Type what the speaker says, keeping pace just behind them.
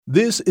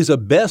This is a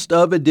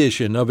best-of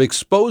edition of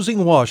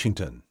Exposing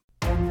Washington.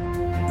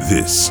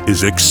 This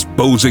is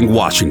Exposing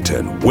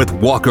Washington with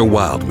Walker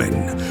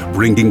Wildman,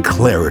 bringing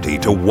clarity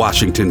to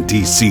Washington,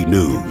 D.C.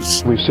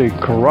 news. We see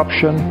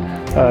corruption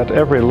at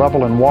every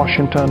level in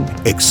Washington.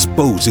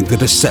 Exposing the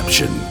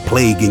deception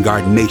plaguing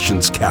our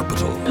nation's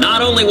capital.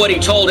 Not only what he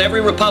told every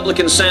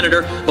Republican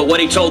senator, but what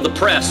he told the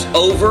press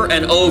over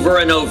and over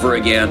and over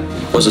again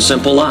was a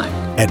simple lie.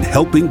 And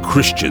helping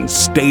Christians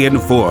stay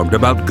informed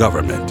about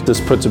government. This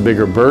puts a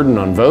bigger burden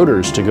on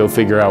voters to go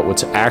figure out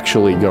what's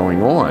actually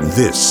going on.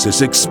 This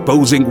is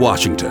Exposing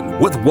Washington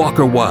with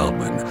Walker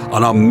Wildman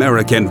on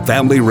American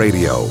Family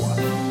Radio.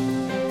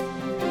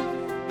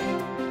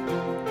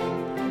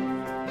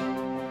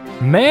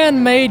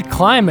 Man-made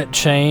climate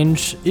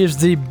change is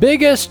the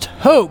biggest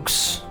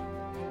hoax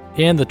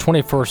in the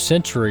 21st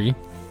century.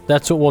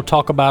 That's what we'll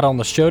talk about on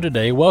the show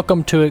today.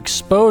 Welcome to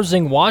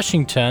Exposing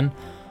Washington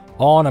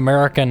on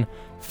American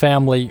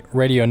Family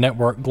Radio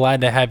Network.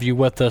 Glad to have you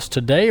with us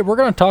today. We're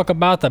going to talk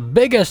about the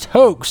biggest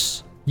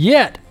hoax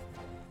yet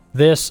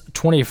this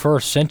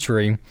 21st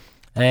century,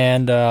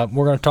 and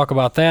we're going to talk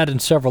about that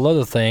and several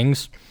other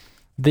things.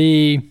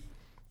 The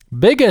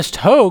biggest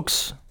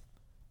hoax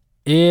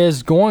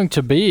is going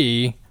to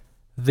be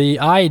the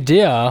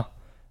idea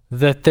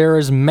that there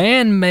is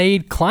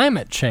man-made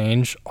climate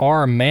change,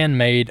 or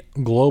man-made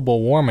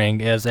global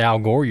warming, as Al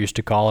Gore used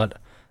to call it.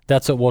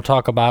 That's what we'll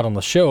talk about on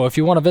the show. If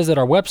you want to visit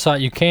our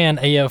website, you can,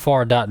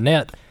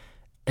 afr.net.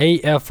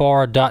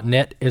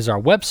 afr.net is our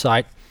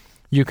website.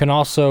 You can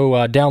also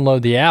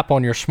download the app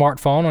on your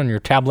smartphone, on your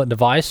tablet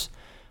device,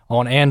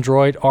 on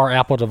Android or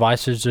Apple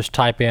devices. Just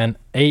type in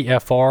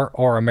AFR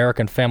or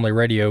American Family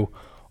Radio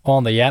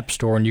on the App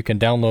Store, and you can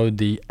download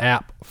the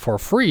app for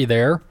free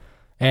there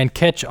and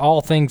catch all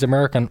things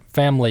American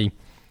Family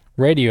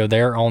Radio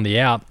there on the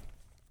app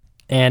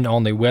and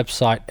on the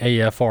website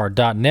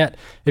afr.net.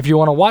 If you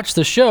want to watch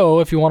the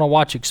show, if you want to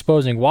watch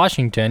Exposing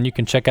Washington, you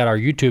can check out our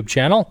YouTube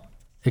channel,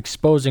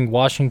 Exposing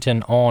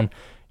Washington on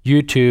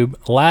YouTube.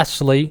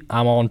 Lastly,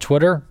 I'm on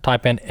Twitter.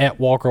 Type in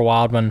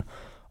 @WalkerWildman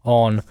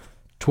on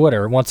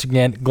Twitter. Once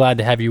again, glad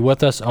to have you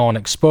with us on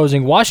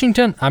Exposing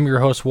Washington. I'm your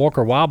host,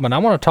 Walker Wildman. I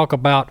want to talk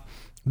about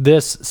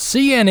this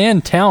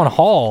CNN town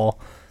hall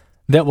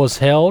that was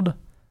held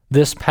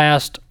this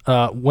past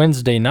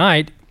Wednesday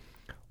night,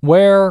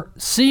 where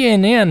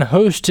CNN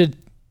hosted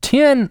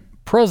 10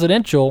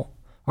 presidential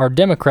or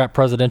Democrat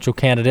presidential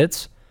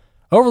candidates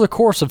over the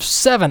course of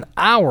 7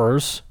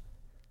 hours,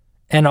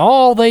 and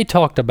all they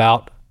talked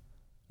about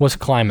was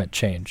climate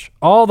change.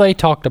 All they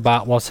talked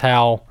about was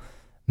how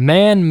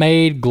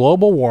man-made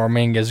global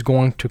warming is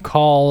going to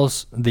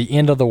cause the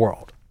end of the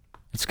world.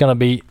 It's going to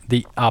be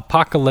the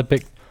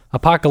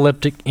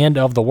apocalyptic end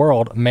of the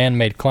world,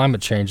 man-made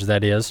climate change,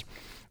 that is.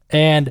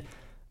 And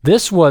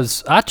this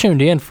was, I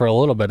tuned in for a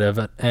little bit of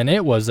it, and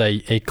it was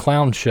a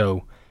clown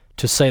show,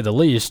 to say the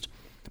least,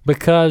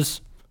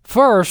 because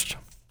first,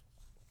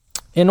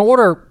 in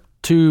order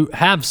to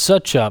have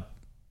such a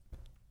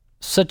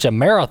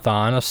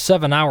marathon, a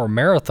 7-hour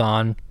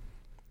marathon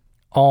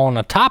on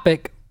a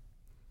topic,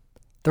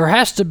 there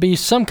has to be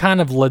some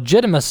kind of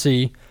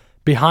legitimacy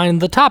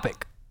behind the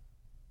topic,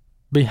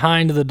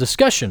 behind the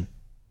discussion.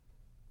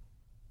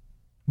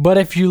 But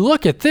if you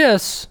look at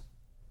this,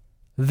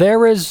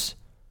 there is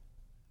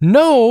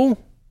no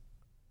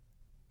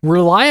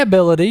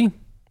reliability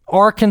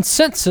or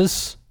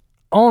consensus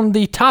on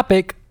the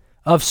topic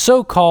of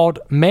so-called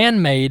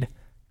man-made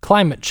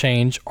climate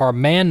change or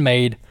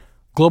man-made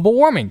global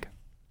warming.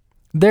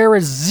 There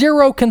is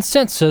zero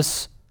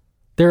consensus,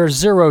 there is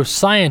zero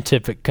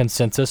scientific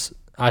consensus,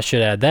 I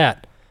should add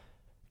that,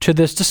 to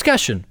this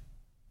discussion.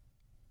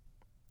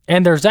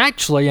 And there's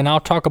actually, and I'll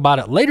talk about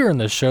it later in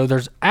the show,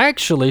 there's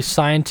actually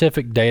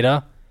scientific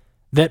data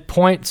that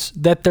points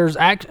that there's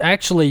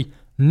actually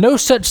no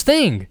such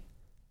thing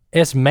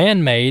as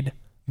man-made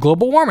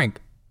global warming.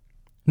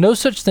 No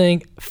such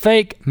thing,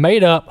 fake,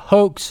 made up,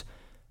 hoax,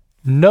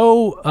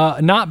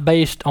 not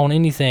based on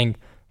anything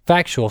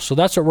factual. So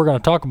that's what we're going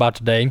to talk about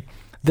today.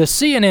 The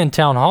CNN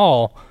town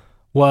hall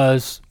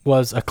was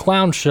a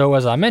clown show,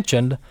 as I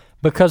mentioned,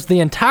 because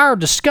the entire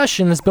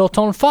discussion is built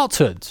on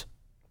falsehoods.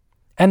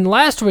 And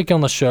last week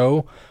on the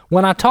show,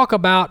 when I talk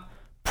about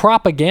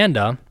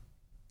propaganda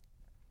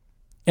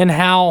and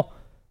how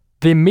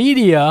the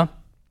media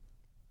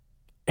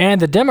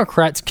and the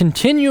Democrats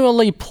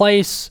continually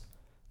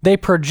they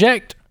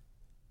project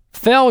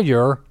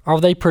failure or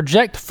they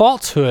project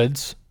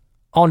falsehoods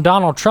on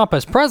Donald Trump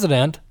as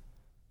president,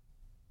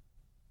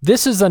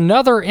 this is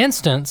another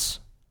instance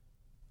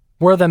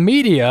where the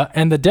media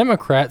and the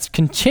Democrats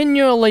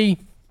continually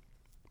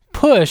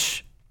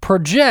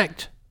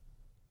project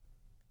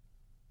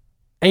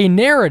a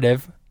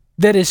narrative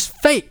that is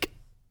fake.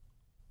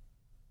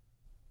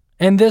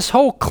 And this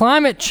whole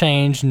climate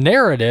change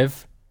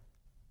narrative,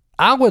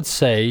 I would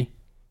say,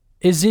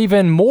 is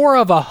even more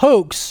of a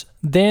hoax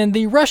than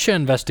the Russia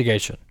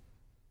investigation.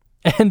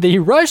 And the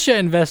Russia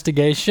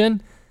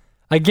investigation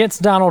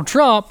against Donald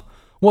Trump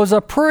was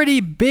a pretty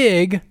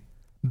big,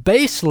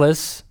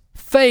 baseless,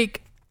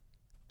 fake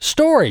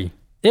story.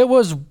 it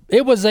was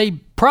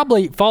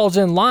probably falls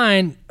in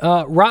line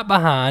right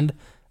behind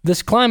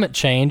this climate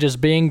change as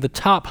being the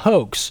top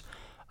hoax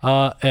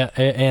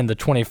in the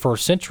 21st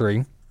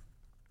century.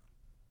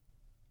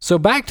 So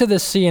back to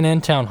this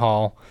CNN town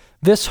hall,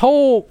 this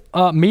whole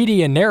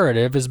media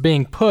narrative is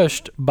being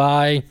pushed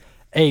by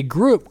a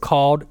group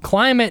called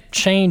Climate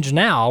Change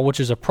Now, which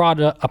is a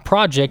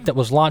project that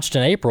was launched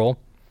in April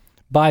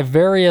by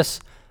various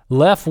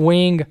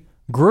left-wing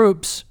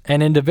groups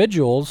and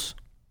individuals.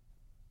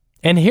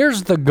 And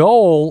here's the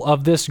goal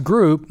of this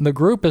group. The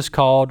group is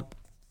called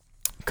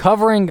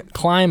Covering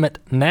Climate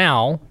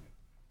Now.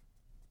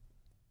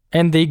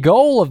 And the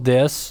goal of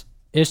this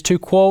is to,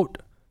 quote,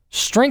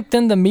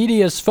 strengthen the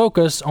media's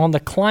focus on the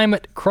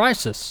climate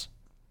crisis.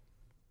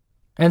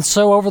 And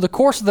so over the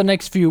course of the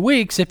next few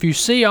weeks, if you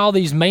see all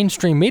these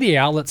mainstream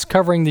media outlets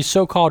covering the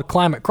so-called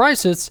climate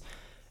crisis,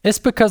 it's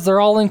because they're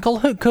all in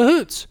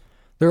cahoots.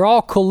 They're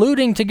all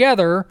colluding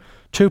together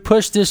to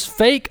push this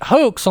fake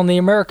hoax on the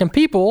American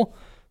people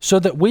so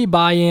that we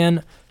buy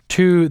in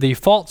to the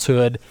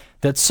falsehood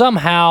that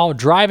somehow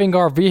driving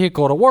our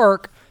vehicle to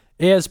work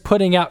is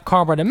putting out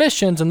carbon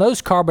emissions, and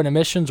those carbon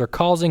emissions are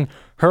causing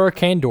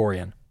Hurricane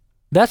Dorian.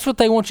 That's what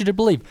they want you to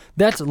believe.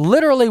 That's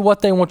literally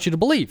what they want you to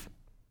believe.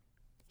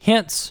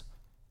 Hence,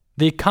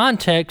 the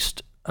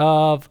context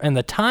of and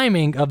the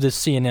timing of this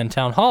CNN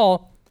town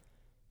hall.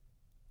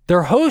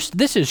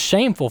 This is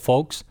shameful,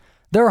 folks.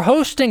 They're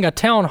hosting a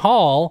town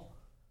hall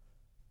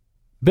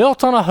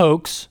built on a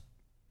hoax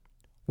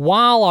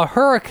while a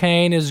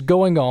hurricane is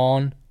going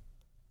on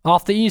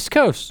off the East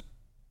Coast.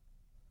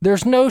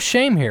 There's no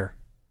shame here.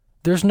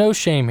 There's no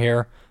shame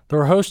here.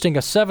 They're hosting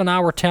a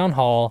 7-hour town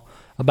hall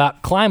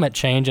about climate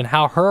change and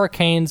how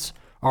hurricanes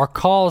are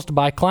caused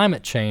by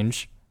climate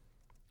change,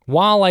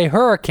 while a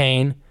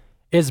hurricane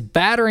is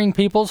battering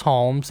people's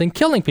homes and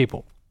killing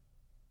people.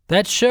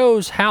 That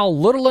shows how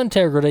little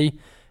integrity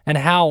and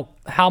how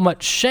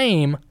much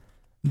shame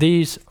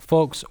these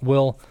folks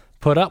will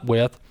put up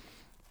with.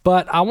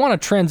 But I want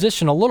to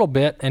transition a little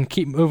bit and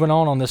keep moving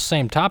on this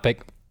same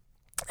topic.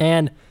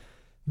 And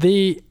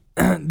by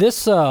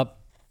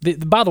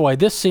the way,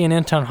 this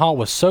CNN town hall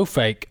was so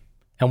fake.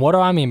 And what do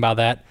I mean by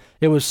that?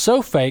 It was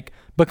so fake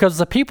because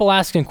the people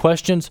asking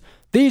questions,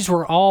 these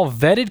were all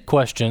vetted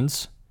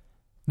questions.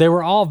 They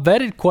were all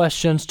vetted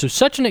questions to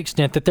such an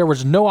extent that there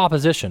was no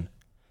opposition.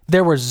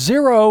 There were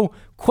zero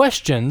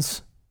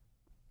questions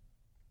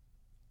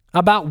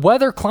about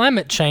whether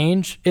climate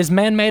change is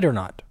man-made or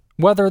not,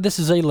 whether this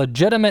is a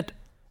legitimate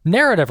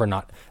narrative or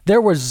not.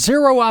 There was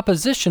zero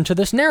opposition to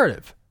this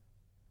narrative,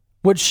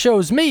 which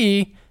shows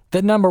me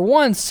that number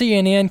one,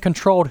 CNN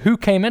controlled who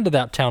came into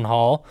that town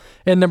hall,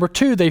 and number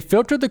two, they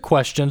filtered the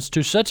questions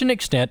to such an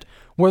extent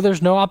where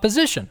there's no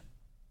opposition.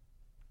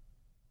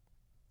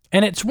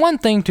 And it's one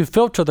thing to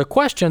filter the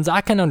questions, I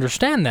can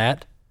understand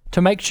that,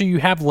 to make sure you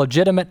have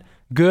legitimate,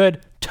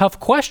 good, tough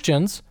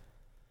questions,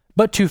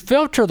 but to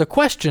filter the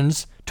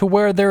questions to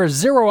where there is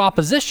zero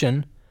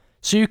opposition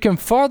so you can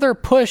further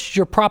push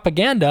your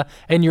propaganda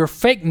and your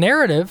fake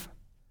narrative,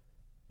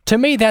 to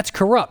me that's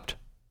corrupt.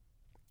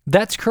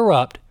 That's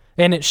corrupt.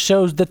 And it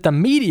shows that the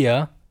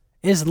media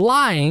is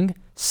lying,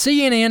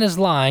 CNN is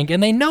lying,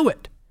 and they know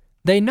it.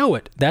 They know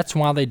it. That's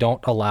why they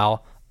don't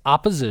allow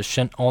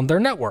opposition on their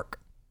network.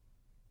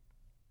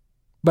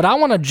 But I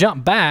want to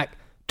jump back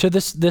to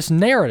this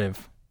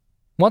narrative.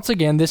 Once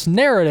again, this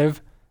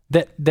narrative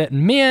that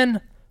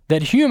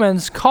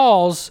humans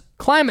cause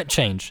climate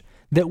change,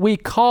 that we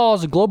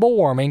cause global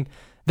warming,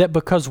 that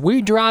because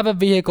we drive a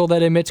vehicle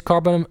that emits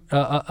carbon,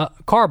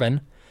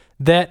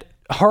 that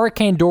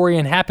Hurricane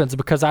Dorian happens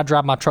because I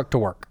drive my truck to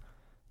work.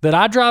 That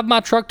I drive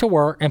my truck to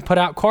work and put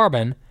out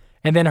carbon,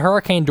 and then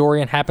Hurricane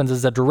Dorian happens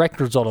as a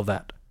direct result of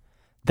that.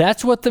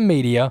 That's what the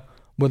media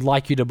would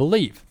like you to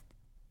believe.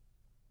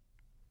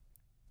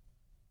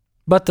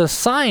 But the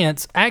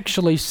science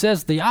actually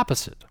says the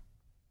opposite.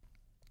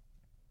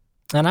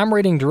 And I'm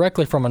reading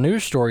directly from a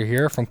news story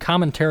here from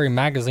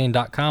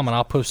commentarymagazine.com, and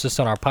I'll post this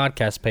on our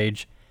podcast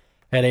page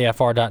at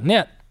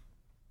afr.net.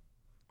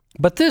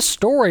 But this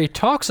story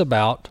talks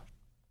about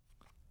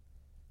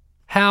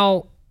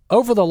how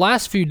over the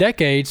last few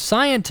decades,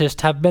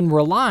 scientists have been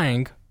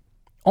relying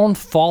on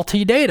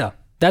faulty data.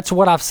 That's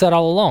what I've said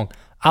all along.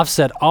 I've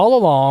said all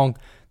along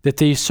that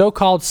these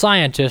so-called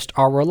scientists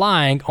are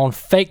relying on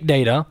fake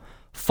data,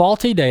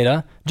 faulty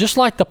data, just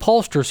like the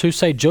pollsters who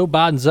say Joe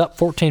Biden's up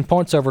 14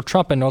 points over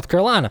Trump in North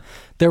Carolina.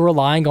 They're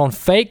relying on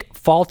fake,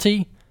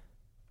 faulty,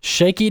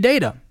 shaky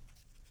data.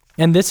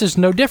 And this is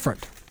no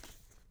different.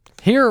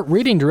 Here,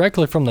 reading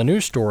directly from the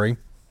news story,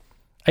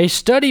 a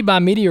study by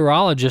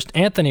meteorologist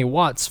Anthony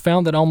Watts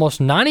found that almost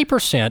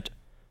 90%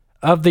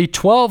 of the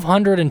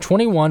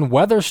 1,221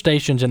 weather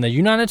stations in the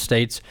United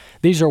States,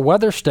 these are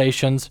weather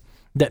stations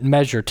that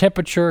measure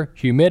temperature,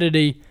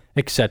 humidity,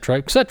 etc.,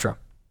 etc.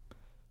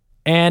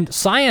 And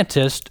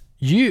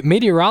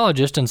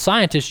meteorologists and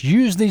scientists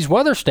use these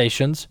weather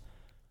stations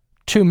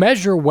to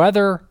measure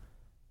whether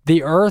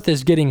the Earth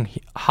is getting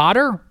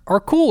hotter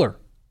or cooler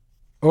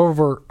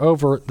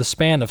over the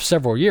span of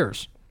several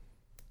years.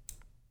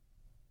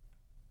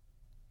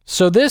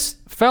 So this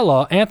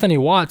fella, Anthony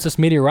Watts, this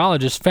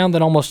meteorologist, found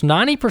that almost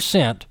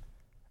 90%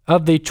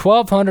 of the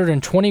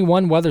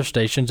 1,221 weather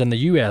stations in the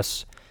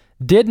U.S.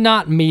 did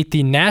not meet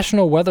the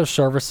National Weather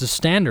Service's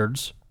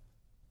standards,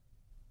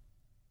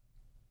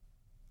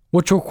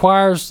 which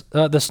requires,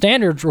 the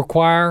standards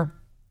require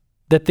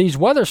that these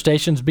weather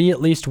stations be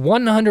at least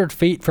 100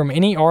 feet from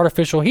any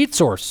artificial heat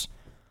source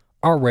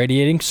or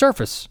radiating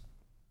surface.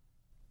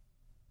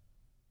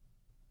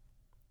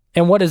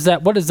 And what does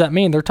that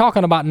mean? They're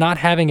talking about not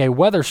having a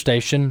weather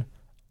station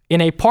in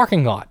a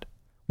parking lot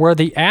where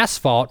the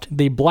asphalt,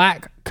 the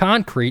black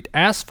concrete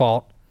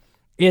asphalt,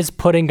 is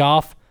putting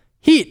off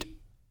heat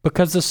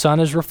because the sun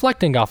is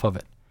reflecting off of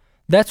it.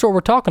 That's what we're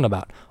talking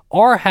about.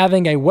 Or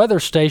having a weather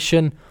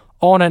station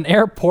on an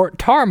airport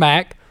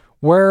tarmac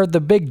where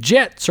the big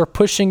jets are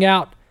pushing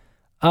out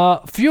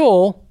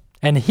fuel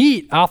and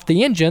heat off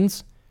the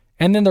engines,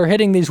 and then they're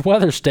hitting these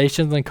weather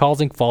stations and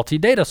causing faulty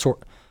data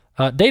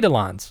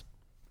lines.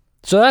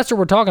 So that's what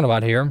we're talking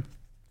about here.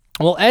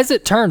 Well, as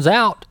it turns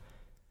out,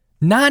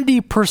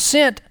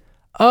 90%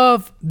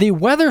 of the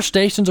weather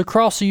stations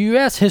across the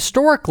U.S.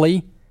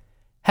 historically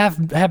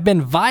have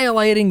been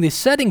violating the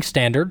setting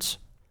standards,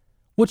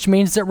 which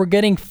means that we're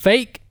getting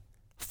fake,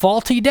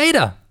 faulty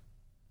data.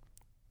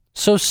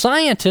 So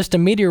scientists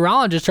and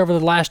meteorologists over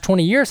the last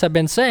 20 years have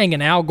been saying,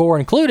 and Al Gore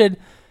included,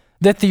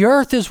 that the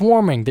Earth is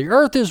warming. The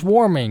Earth is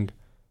warming.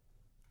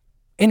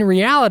 In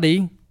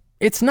reality,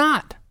 it's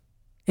not.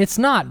 It's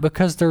not,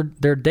 because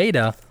their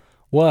data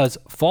was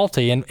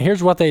faulty. And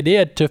here's what they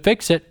did to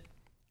fix it.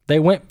 They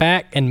went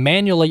back and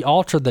manually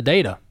altered the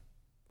data,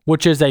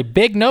 which is a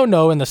big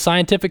no-no in the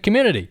scientific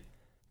community.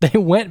 They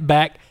went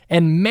back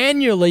and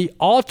manually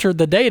altered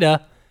the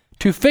data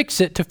to fix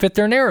it to fit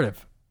their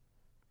narrative.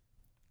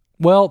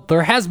 Well,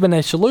 there has been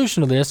a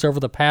solution to this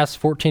over the past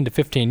 14 to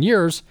 15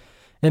 years,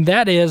 and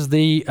that is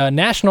the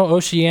National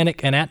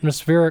Oceanic and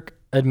Atmospheric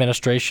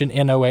Administration,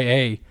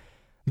 NOAA.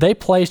 They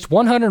placed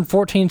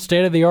 114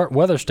 state-of-the-art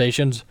weather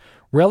stations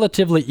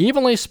relatively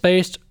evenly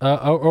spaced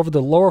over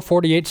the lower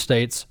 48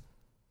 states,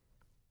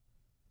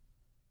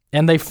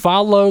 and they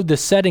followed the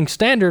setting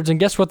standards, and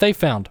guess what they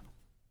found?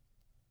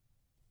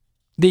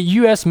 The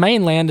U.S.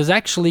 mainland is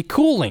actually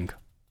cooling.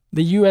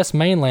 The U.S.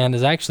 mainland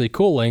is actually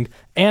cooling,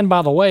 and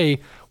by the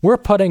way, we're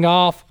putting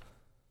off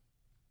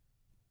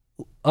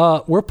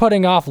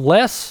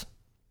less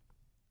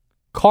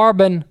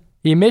carbon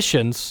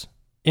emissions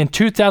in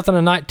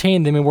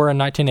 2019 than we were in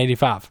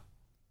 1985.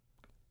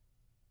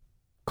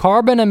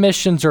 Carbon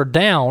emissions are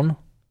down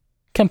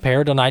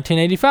compared to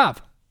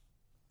 1985.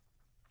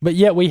 But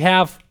yet we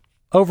have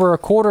over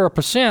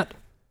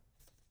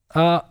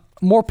 0.25%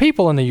 more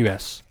people in the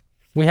U.S.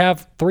 We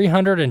have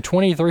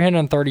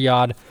 330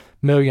 odd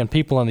million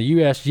people in the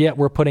U.S., yet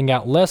we're putting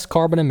out less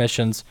carbon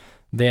emissions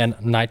than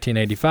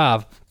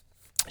 1985.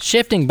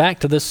 Shifting back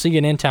to this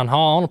CNN town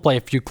hall, I want to play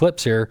a few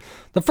clips here.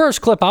 The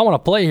first clip I want to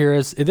play here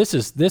is this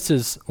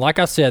is like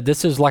I said,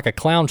 this is like a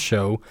clown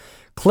show.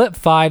 Clip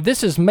 5.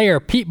 This is Mayor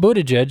Pete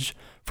Buttigieg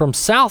from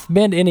South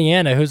Bend,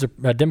 Indiana, who's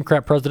a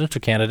Democrat presidential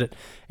candidate.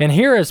 And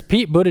here is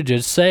Pete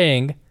Buttigieg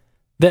saying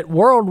that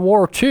World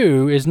War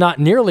II is not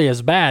nearly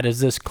as bad as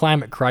this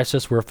climate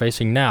crisis we're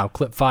facing now.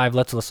 Clip 5.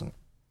 Let's listen.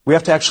 We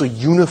have to actually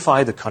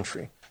unify the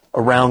country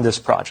around this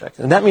project,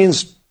 and that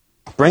means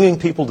bringing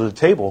people to the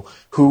table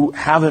who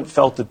haven't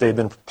felt that they've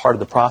been part of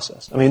the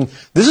process. I mean,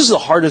 this is the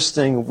hardest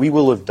thing we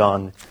will have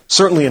done,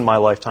 certainly in my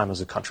lifetime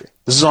as a country.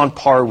 This is on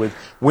par with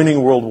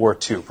winning World War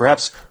II,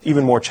 perhaps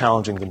even more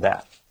challenging than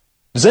that.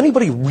 Does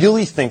anybody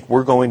really think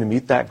we're going to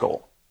meet that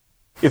goal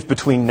if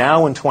between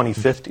now and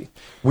 2050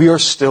 we are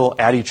still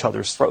at each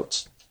other's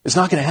throats? It's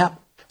not going to happen.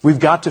 We've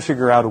got to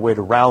figure out a way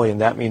to rally,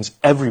 and that means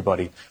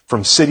everybody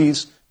from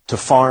cities to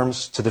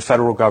farms, to the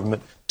federal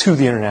government, to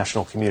the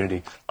international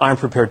community. I'm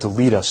prepared to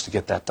lead us to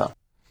get that done.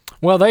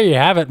 Well, there you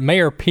have it.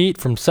 Mayor Pete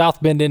from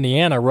South Bend,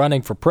 Indiana,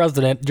 running for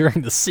president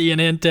during the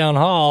CNN town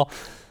hall,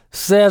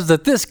 says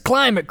that this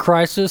climate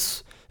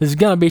crisis is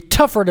going to be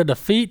tougher to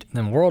defeat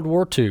than World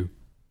War II.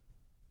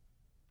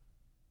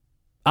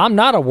 I'm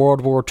not a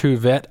World War II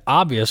vet,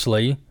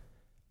 obviously,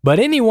 but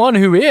anyone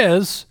who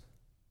is,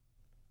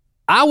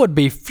 I would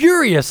be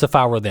furious if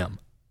I were them.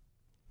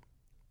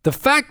 The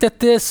fact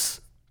that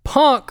this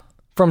punk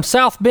from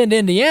South Bend,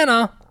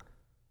 Indiana,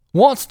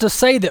 wants to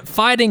say that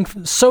fighting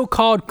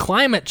so-called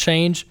climate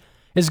change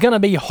is going to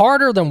be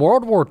harder than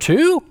World War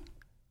II?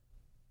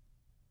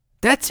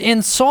 That's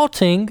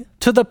insulting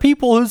to the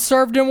people who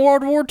served in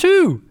World War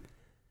II.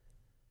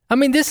 I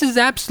mean, this is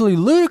absolutely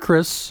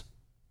ludicrous.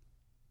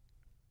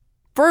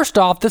 First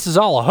off, this is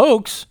all a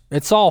hoax.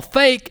 It's all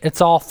fake.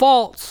 It's all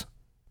false.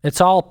 It's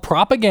all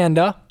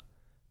propaganda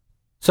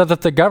so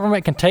that the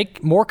government can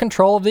take more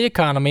control of the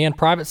economy and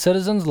private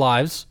citizens'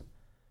 lives.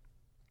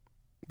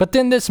 But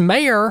then this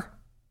mayor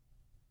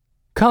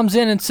comes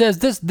in and says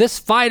this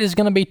fight is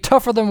going to be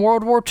tougher than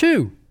World War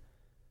II.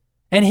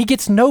 And he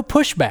gets no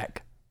pushback.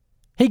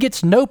 He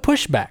gets no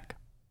pushback.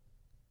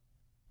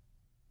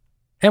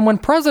 And when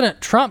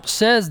President Trump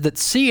says that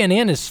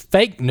CNN is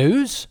fake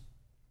news,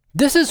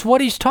 this is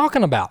what he's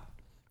talking about.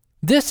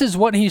 This is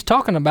what he's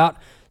talking about.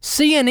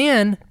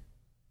 CNN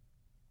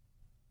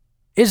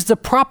is the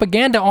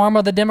propaganda arm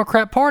of the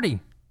Democrat Party.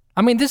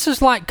 I mean, this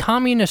is like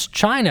communist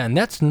China, and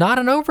that's not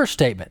an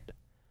overstatement,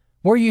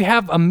 where you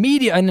have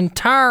an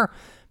entire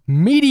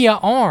media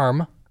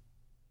arm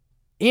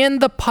in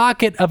the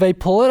pocket of a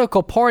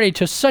political party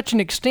to such an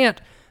extent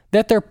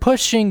that they're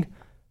pushing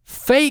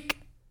fake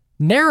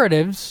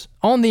narratives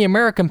on the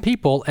American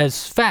people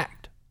as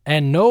fact,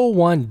 and no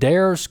one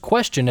dares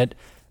question it.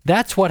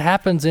 That's what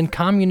happens in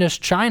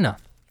communist China.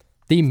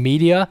 The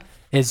media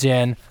is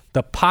in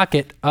the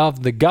pocket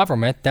of the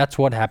government. That's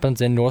what happens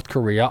in North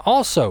Korea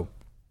also.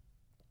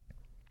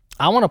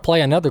 I want to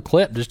play another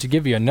clip just to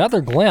give you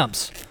another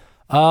glimpse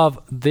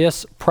of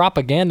this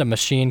propaganda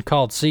machine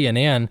called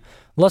CNN.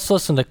 Let's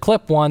listen to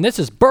clip 1. This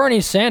is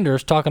Bernie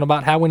Sanders talking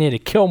about how we need to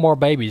kill more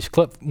babies.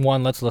 Clip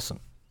 1, let's listen.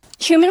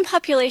 Human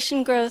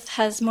population growth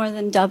has more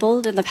than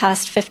doubled in the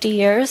past 50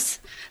 years.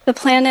 The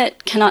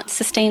planet cannot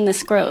sustain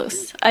this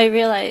growth. I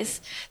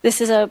realize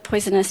this is a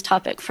poisonous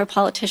topic for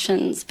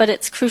politicians, but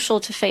it's crucial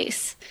to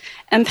face.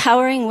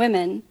 Empowering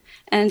women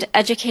and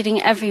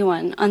educating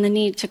everyone on the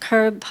need to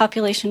curb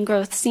population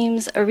growth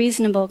seems a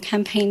reasonable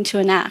campaign to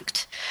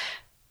enact.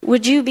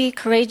 Would you be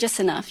courageous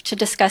enough to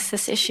discuss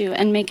this issue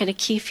and make it a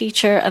key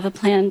feature of a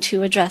plan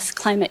to address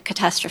climate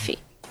catastrophe?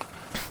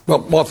 Well,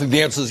 Martha,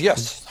 the answer is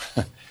yes.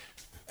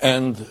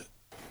 And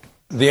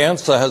the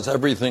answer has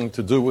everything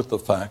to do with the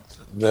fact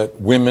that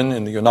women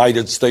in the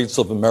United States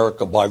of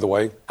America, by the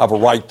way, have a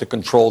right to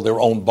control their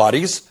own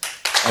bodies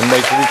and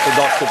make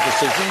reproductive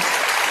decisions.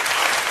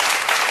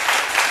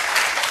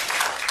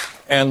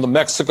 And the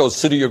Mexico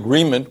City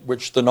Agreement,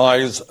 which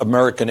denies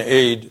American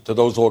aid to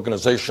those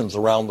organizations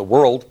around the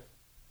world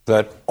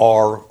that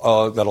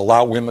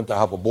allow women to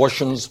have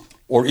abortions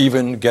or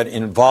even get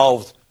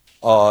involved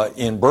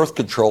in birth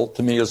control,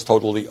 to me is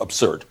totally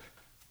absurd.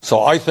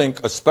 So I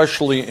think,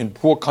 especially in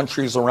poor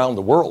countries around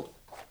the world,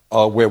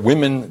 where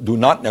women do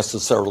not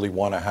necessarily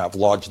want to have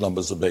large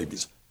numbers of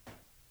babies,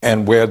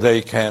 and where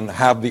they can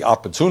have the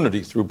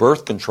opportunity through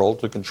birth control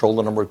to control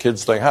the number of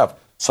kids they have,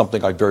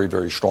 something I very,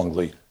 very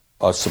strongly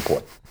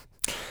support.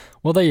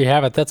 Well, there you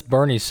have it. That's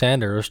Bernie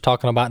Sanders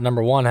talking about,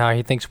 number one, how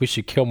he thinks we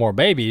should kill more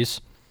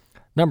babies.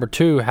 Number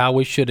two, how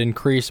we should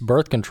increase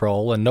birth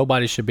control, and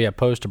nobody should be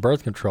opposed to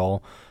birth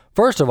control.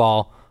 First of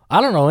all, I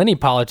don't know any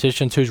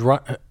politician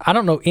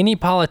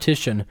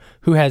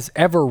who has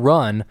ever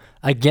run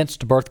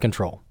against birth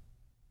control.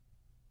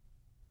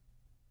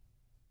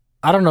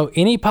 I don't know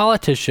any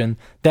politician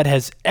that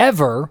has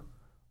ever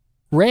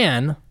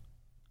ran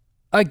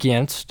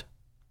against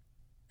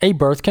a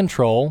birth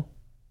control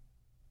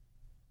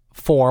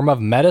form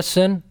of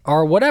medicine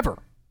or whatever,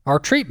 or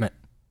treatment.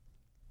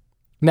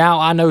 Now,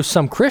 I know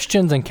some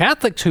Christians and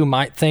Catholics who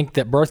might think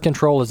that birth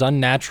control is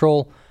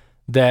unnatural,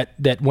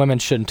 that women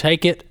shouldn't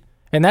take it,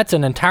 and that's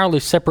an entirely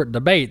separate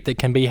debate that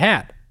can be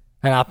had.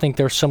 And I think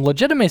there's some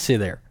legitimacy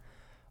there.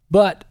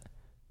 But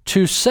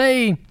to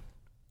say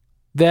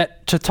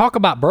that, to talk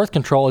about birth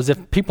control as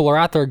if people are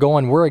out there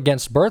going, we're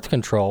against birth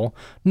control.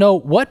 No,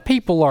 what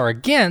people are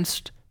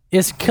against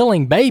is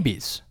killing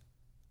babies.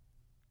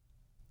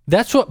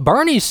 That's what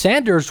Bernie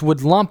Sanders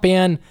would lump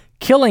in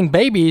killing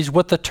babies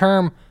with the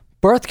term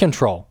birth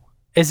control,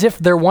 as if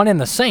they're one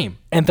and the same,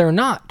 and they're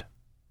not.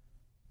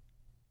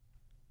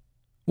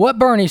 What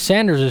Bernie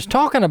Sanders is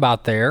talking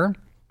about there,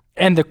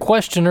 and the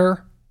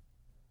questioner,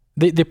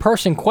 the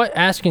person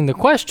asking the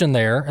question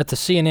there at the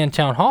CNN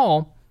town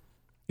hall,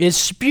 is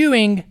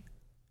spewing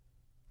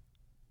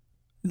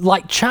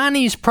like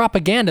Chinese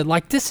propaganda.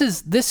 Like this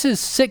is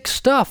sick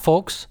stuff,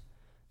 folks.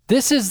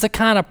 This is the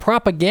kind of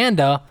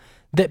propaganda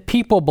that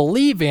people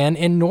believe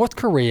in North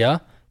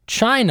Korea,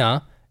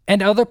 China,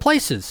 and other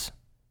places,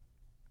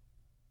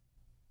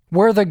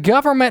 where the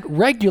government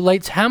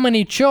regulates how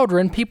many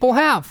children people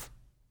have.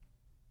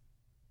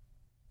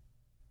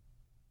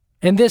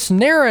 And this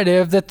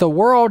narrative that the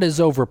world is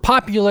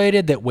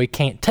overpopulated, that we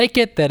can't take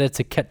it, that it's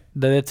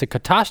a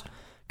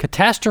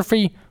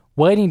catastrophe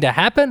waiting to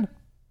happen,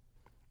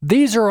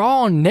 these are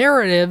all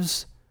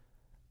narratives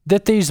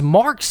that these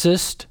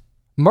Marxist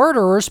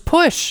murderers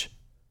push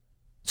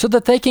so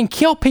that they can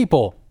kill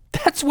people.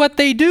 That's what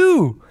they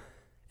do.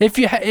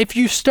 If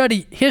you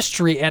study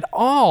history at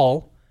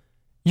all,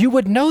 you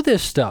would know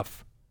this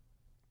stuff.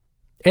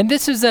 And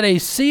this is at a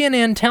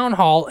CNN town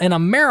hall in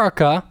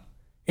America,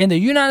 in the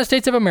United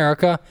States of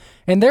America,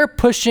 and they're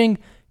pushing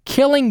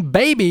killing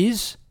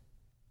babies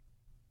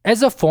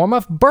as a form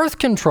of birth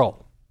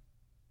control.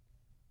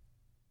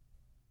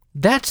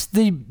 That's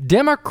the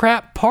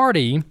Democrat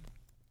Party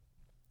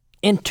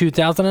in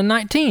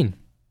 2019.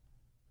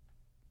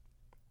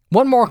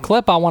 One more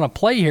clip I want to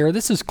play here.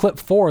 This is clip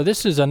 4.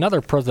 This is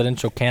another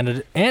presidential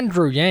candidate,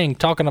 Andrew Yang,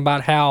 talking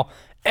about how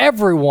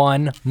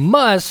everyone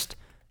must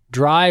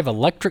drive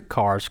electric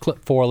cars.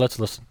 Clip 4, let's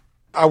listen.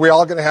 Are we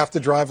all going to have to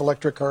drive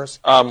electric cars?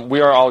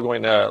 We are all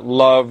going to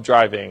love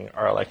driving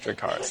our electric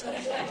cars.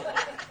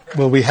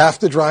 Will we have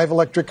to drive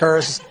electric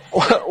cars?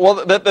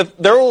 Well,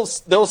 there'll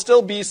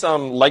still be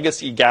some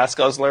legacy gas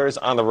guzzlers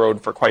on the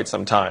road for quite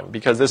some time,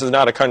 because this is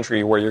not a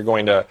country where you're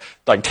going to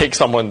take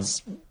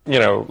someone's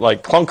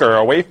clunker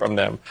away from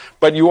them.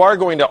 But you are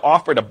going to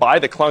offer to buy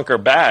the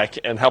clunker back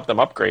and help them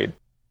upgrade.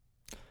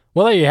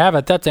 Well, there you have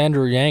it. That's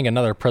Andrew Yang,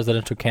 another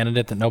presidential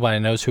candidate that nobody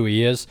knows who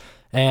he is.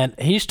 And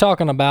he's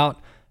talking about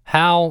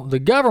how the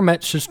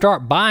government should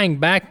start buying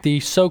back the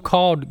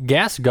so-called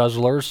gas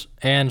guzzlers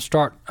and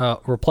start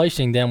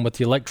replacing them with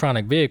the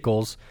electronic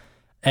vehicles.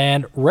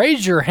 And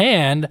raise your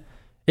hand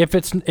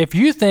if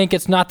you think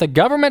it's not the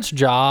government's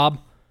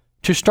job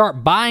to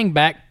start buying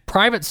back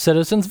private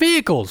citizens'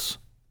 vehicles.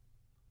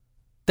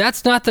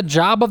 That's not the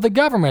job of the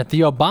government. The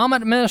Obama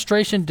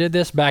administration did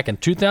this back in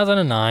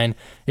 2009.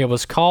 It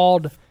was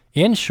called,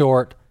 in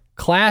short,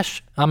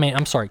 Cash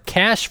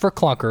for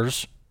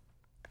Clunkers.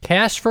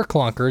 Cash for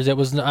Clunkers. It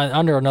was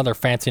under another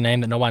fancy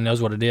name that nobody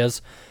knows what it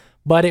is.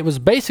 But it was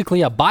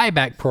basically a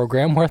buyback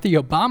program where the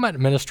Obama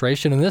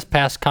administration, and this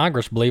passed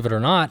Congress, believe it or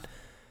not,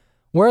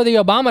 where the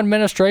Obama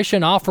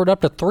administration offered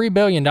up to $3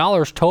 billion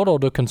total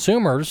to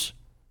consumers.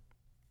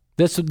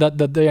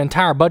 The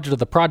entire budget of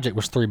the project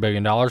was $3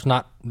 billion,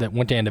 not that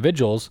went to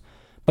individuals.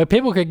 But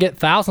people could get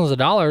thousands of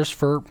dollars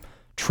for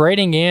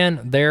trading in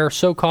their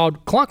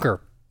so-called clunker,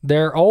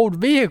 their old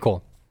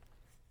vehicle.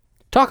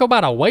 Talk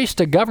about a waste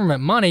of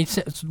government money.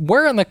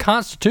 Where in the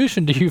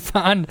Constitution do you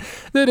find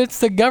that it's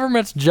the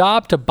government's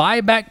job to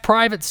buy back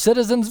private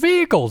citizens'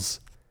 vehicles?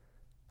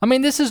 I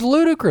mean, this is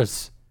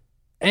ludicrous.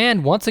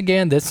 And once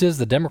again, this is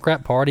the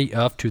Democrat Party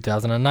of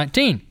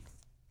 2019.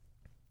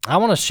 I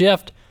want to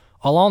shift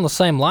along the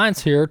same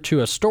lines here to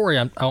a story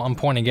I'm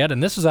pointing at,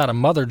 and this is out of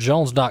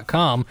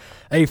MotherJones.com,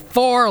 a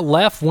far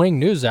left-wing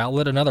news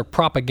outlet, another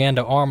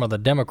propaganda arm of the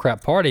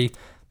Democrat Party.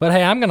 But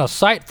hey, I'm going to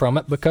cite from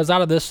it because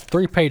out of this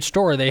 3-page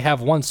story, they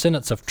have one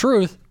sentence of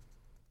truth.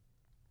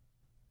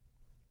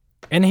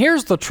 And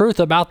here's the truth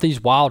about these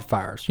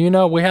wildfires. You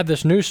know, we have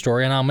this news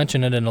story, and I'll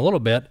mention it in a little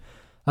bit,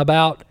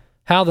 about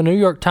how the New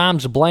York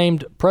Times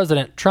blamed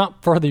President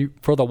Trump for the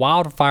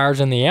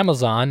wildfires in the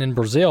Amazon in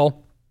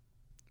Brazil.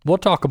 We'll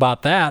talk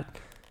about that.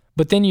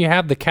 But then you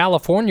have the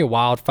California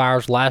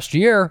wildfires last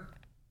year,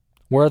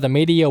 where the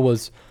media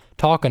was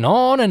talking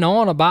on and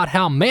on about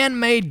how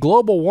man-made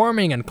global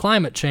warming and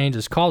climate change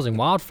is causing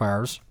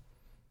wildfires.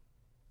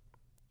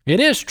 It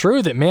is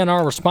true that men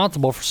are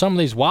responsible for some of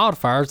these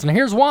wildfires, and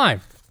here's why.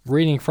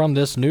 Reading from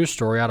this news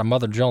story out of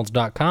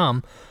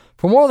MotherJones.com,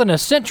 for more than a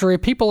century,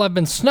 people have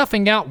been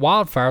snuffing out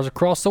wildfires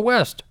across the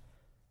West.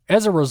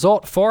 As a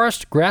result,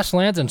 forests,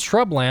 grasslands, and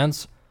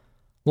shrublands,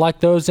 like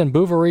those in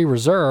Bouverie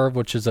Reserve,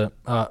 which is a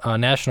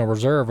national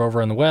reserve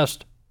over in the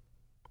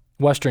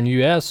western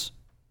U.S.,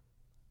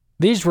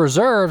 these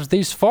reserves,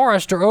 these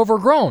forests are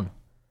overgrown.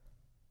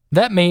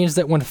 That means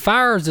that when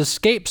fires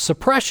escape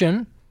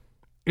suppression,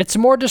 it's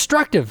more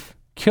destructive,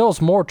 kills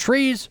more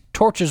trees,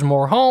 torches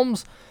more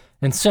homes,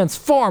 and sends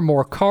far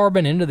more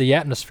carbon into the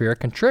atmosphere,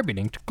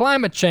 contributing to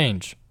climate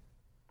change.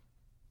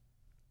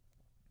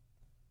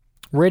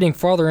 Reading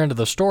further into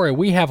the story,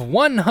 we have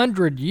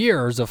 100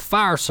 years of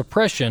fire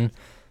suppression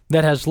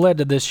that has led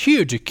to this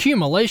huge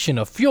accumulation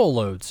of fuel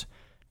loads,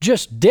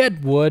 just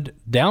dead wood,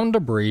 down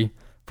debris,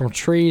 from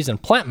trees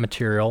and plant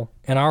material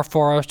in our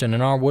forest and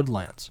in our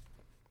woodlands.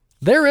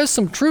 There is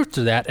some truth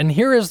to that, and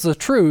here is the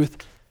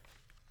truth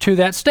to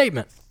that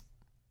statement.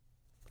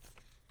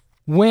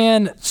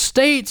 When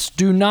states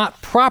do not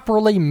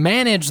properly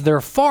manage their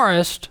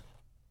forest,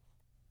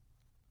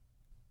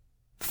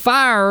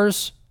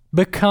 fires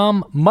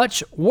become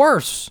much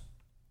worse.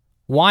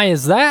 Why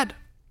is that?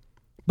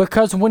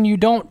 Because when you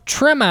don't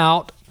trim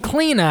out,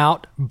 clean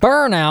out,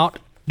 burn out,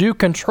 do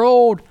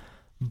controlled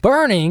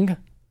burning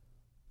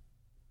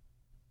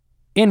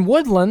in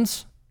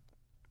woodlands,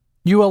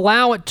 you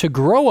allow it to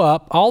grow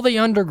up, all the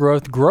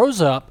undergrowth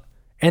grows up,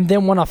 and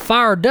then when a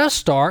fire does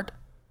start,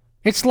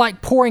 it's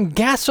like pouring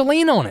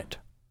gasoline on it.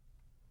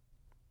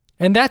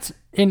 And that's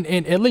in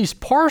at least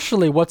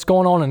partially what's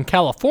going on in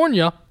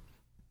California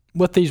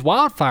with these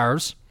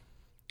wildfires,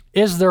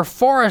 is their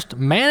forest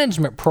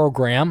management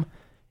program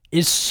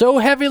is so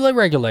heavily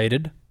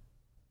regulated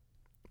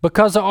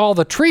because of all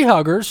the tree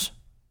huggers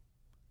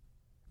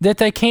that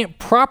they can't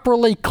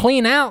properly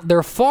clean out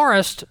their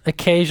forest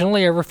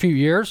occasionally every few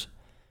years.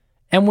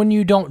 And when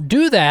you don't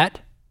do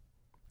that,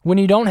 when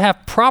you don't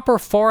have proper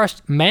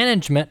forest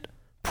management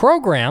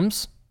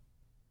programs,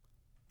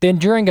 then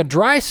during a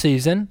dry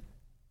season,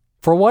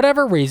 for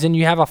whatever reason,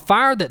 you have a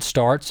fire that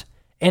starts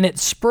and it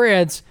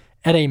spreads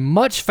at a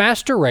much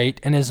faster rate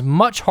and is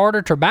much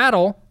harder to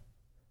battle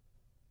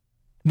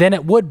than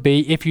it would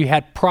be if you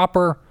had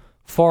proper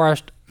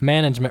forest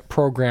management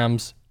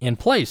programs in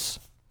place.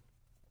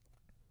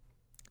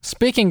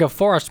 Speaking of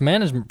forest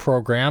management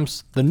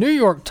programs, the New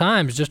York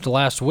Times just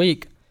last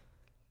week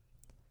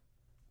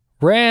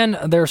ran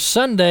their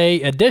Sunday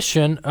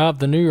edition of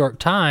the New York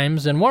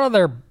Times, and one of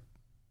their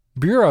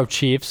bureau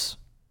chiefs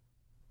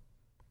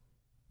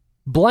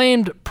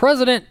blamed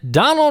President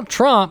Donald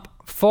Trump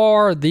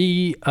for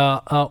the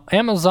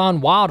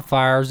Amazon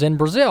wildfires in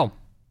Brazil.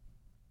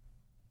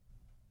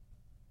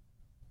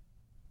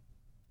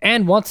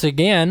 And once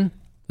again,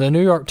 the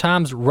New York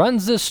Times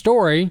runs this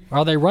story,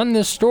 or they run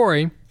this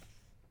story,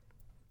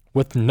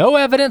 with no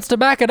evidence to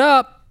back it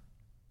up,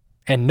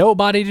 and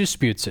nobody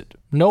disputes it.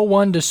 No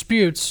one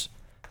disputes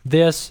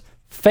this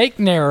fake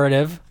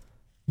narrative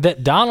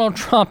that Donald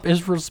Trump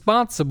is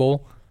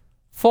responsible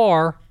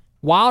for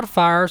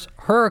wildfires,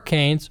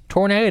 hurricanes,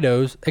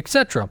 tornadoes,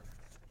 etc.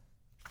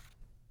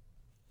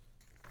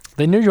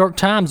 The New York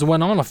Times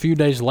went on a few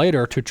days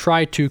later to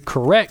try to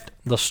correct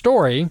the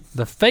story,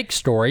 the fake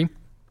story,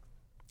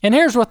 and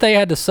here's what they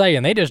had to say,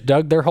 and they just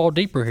dug their hole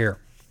deeper here.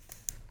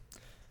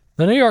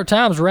 The New York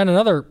Times ran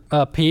another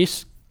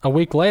piece a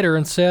week later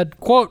and said,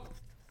 quote,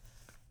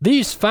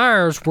 "These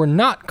fires were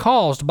not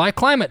caused by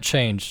climate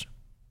change."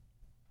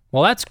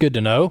 Well, that's good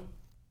to know.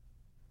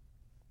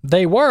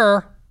 They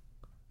were,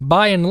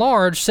 by and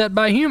large, set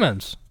by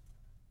humans.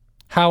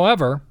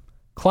 However,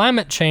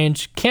 climate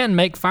change can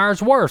make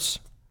fires worse.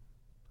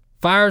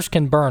 Fires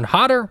can burn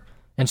hotter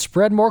and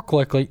spread more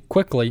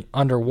quickly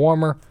under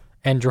warmer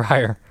and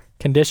drier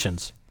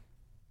conditions.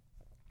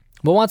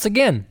 But once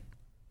again,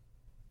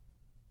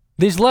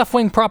 these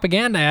left-wing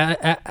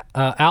propaganda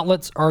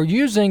outlets are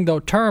using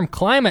the term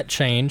climate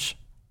change.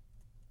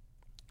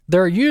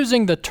 They're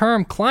using the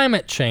term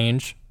climate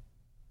change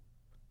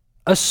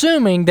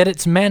assuming that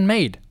it's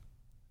man-made.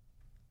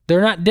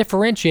 They're not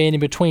differentiating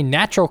between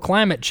natural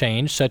climate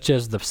change, such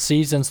as the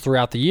seasons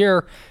throughout the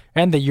year,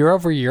 and the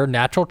year-over-year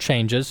natural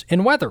changes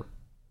in weather.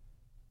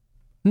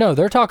 No,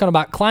 they're talking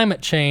about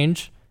climate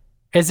change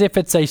as if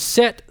it's a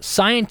set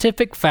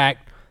scientific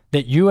fact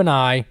that you and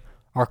I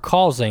are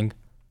causing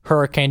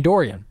Hurricane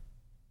Dorian,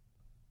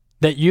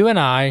 that you and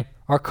I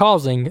are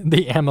causing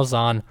the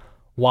Amazon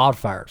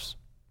wildfires.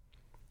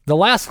 The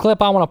last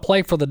clip I want to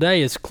play for the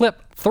day is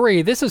clip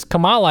 3. This is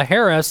Kamala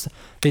Harris,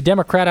 the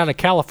Democrat out of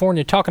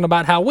California, talking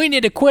about how we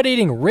need to quit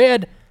eating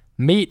red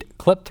meat.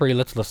 Clip 3,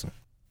 let's listen.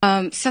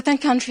 Certain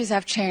countries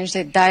have changed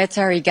their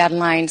dietary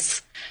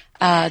guidelines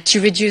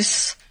to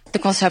reduce the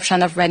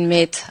consumption of red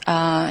meat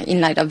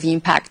in light of the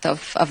impact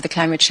of the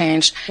climate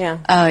change. Yeah.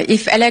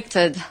 If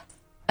elected,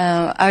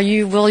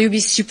 will you be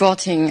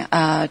supporting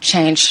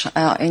change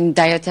in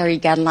dietary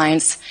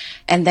guidelines?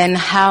 And then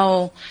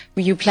how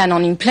will you plan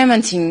on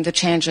implementing the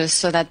changes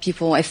so that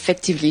people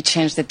effectively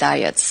change their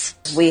diets?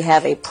 We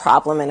have a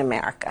problem in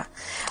America.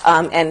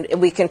 And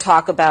we can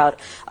talk about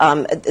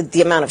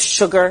the amount of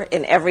sugar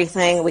in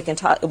everything. We could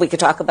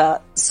talk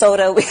about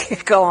soda. We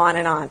could go on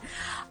and on.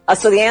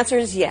 So the answer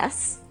is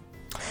yes.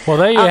 Well,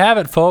 there you have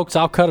it, folks.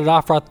 I'll cut it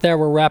off right there.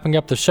 We're wrapping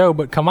up the show.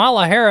 But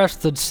Kamala Harris,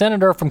 the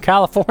senator from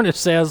California,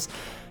 says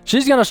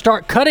she's going to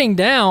start cutting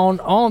down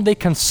on the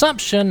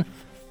consumption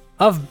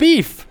of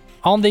beef,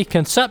 on the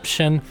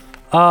consumption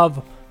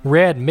of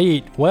red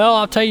meat. Well,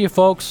 I'll tell you,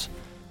 folks,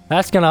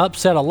 that's going to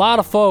upset a lot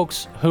of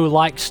folks who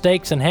like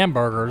steaks and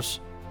hamburgers.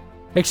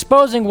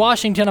 Exposing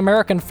Washington,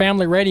 American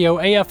Family Radio,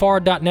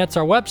 AFR.net's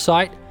our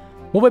website.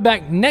 We'll be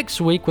back next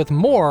week with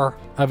more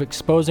of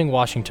Exposing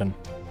Washington.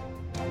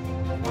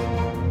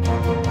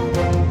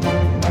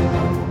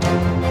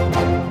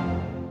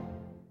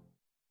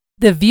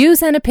 The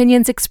views and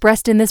opinions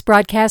expressed in this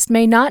broadcast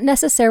may not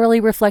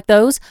necessarily reflect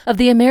those of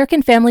the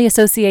American Family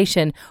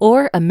Association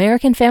or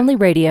American Family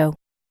Radio.